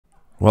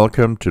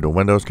Welcome to the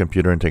Windows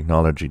Computer and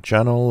Technology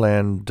channel,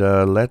 and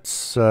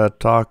let's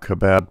talk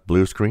about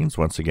blue screens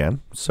once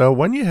again. So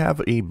when you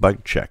have a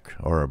bug check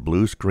or a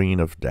blue screen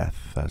of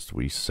death, as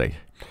we say,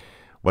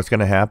 what's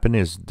going to happen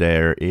is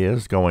there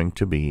is going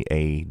to be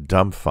a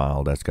dump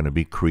file that's going to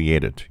be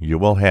created. You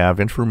will have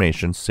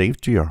information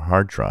saved to your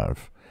hard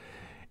drive,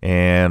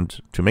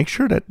 and to make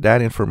sure that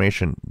that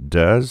information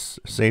does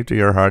save to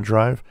your hard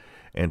drive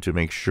and to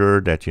make sure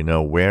that you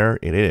know where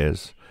it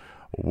is,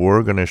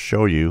 we're going to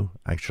show you,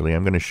 actually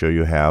I'm going to show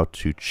you how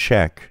to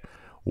check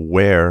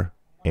where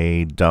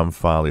a dump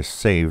file is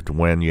saved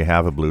when you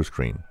have a blue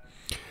screen.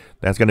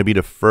 That's going to be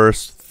the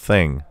first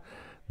thing.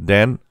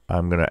 Then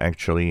I'm going to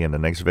actually in the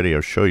next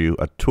video show you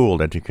a tool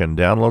that you can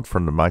download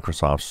from the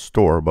Microsoft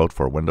Store both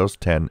for Windows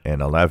 10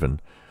 and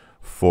 11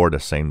 for the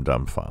same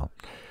dump file.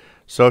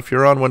 So if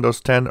you're on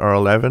Windows 10 or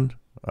 11,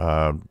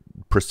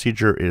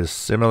 procedure is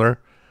similar.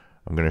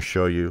 I'm going to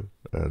show you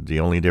the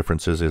only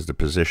differences is the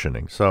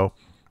positioning. So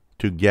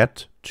to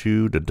get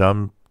to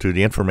the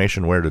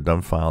information where the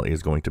dump file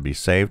is going to be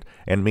saved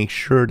and make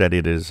sure that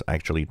it is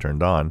actually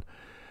turned on,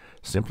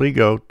 simply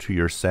go to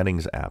your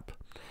settings app.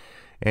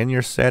 In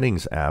your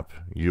settings app,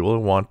 you will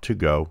want to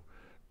go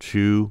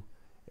to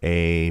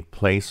a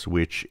place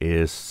which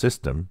is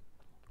system,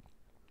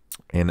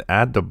 and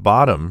at the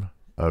bottom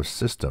of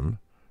system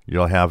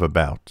you'll have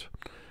about.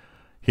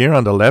 Here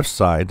on the left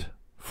side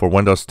for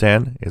Windows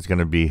 10, it's going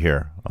to be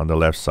here on the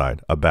left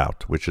side,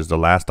 About, which is the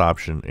last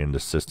option in the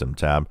System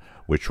tab,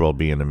 which will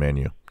be in the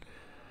menu.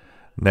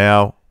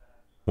 Now,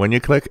 when you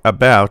click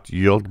About,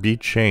 you'll be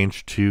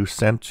changed to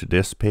sent to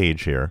this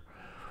page here,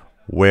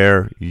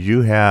 where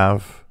you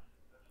have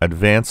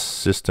Advanced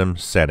System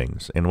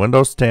Settings. In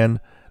Windows 10,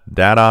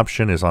 that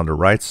option is on the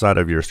right side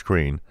of your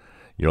screen.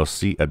 You'll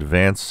see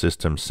Advanced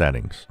System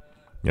Settings.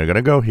 You're going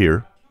to go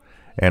here,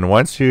 and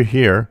once you're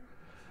here,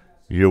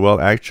 you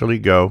will actually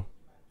go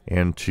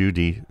into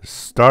the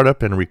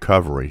Startup and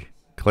Recovery.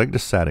 Click the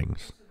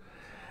Settings,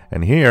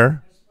 and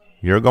here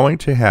you're going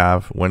to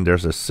have, when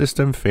there's a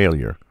system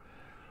failure,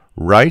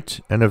 write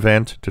an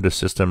event to the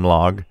system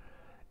log,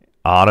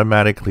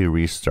 automatically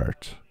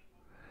restart.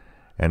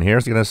 And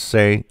here's going to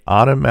say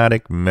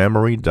automatic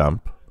memory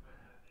dump,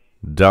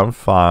 dump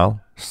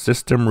file,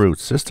 system root.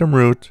 System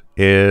root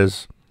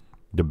is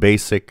the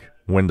basic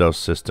Windows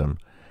system,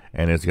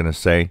 and it's going to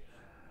say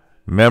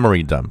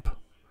memory dump.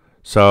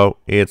 So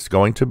it's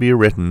going to be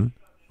written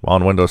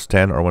on Windows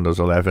 10 or Windows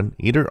 11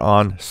 either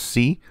on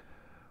C,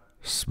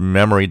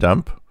 memory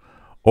dump,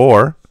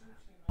 or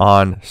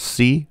on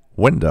C,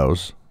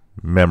 Windows,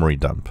 memory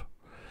dump.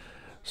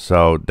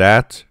 So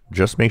that,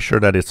 just make sure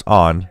that it's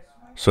on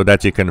so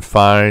that you can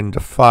find the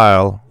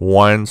file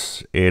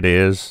once it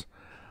is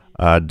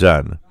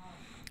done.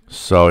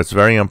 So it's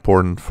very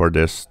important for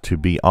this to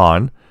be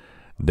on.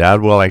 That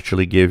will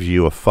actually give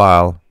you a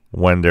file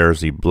when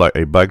there's a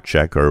bug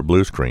check or a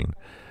blue screen.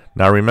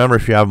 Now remember,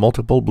 if you have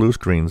multiple blue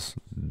screens,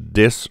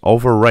 this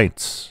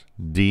overwrites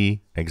the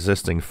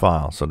existing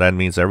file. So that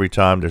means every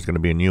time there's going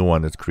to be a new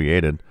one that's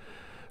created.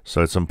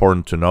 So it's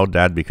important to note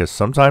that, because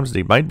sometimes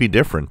they might be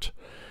different,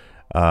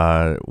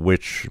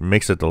 which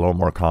makes it a little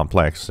more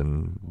complex,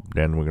 and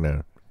then we're going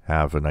to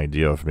have an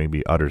idea of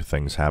maybe other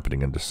things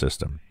happening in the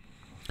system.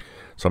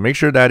 So make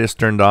sure that is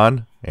turned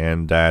on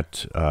and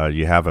that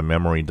you have a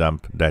memory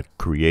dump that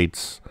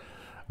creates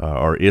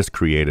or is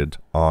created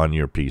on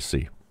your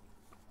PC.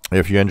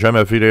 If you enjoy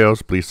my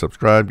videos, please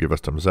subscribe, give us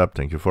thumbs up.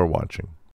 Thank you for watching.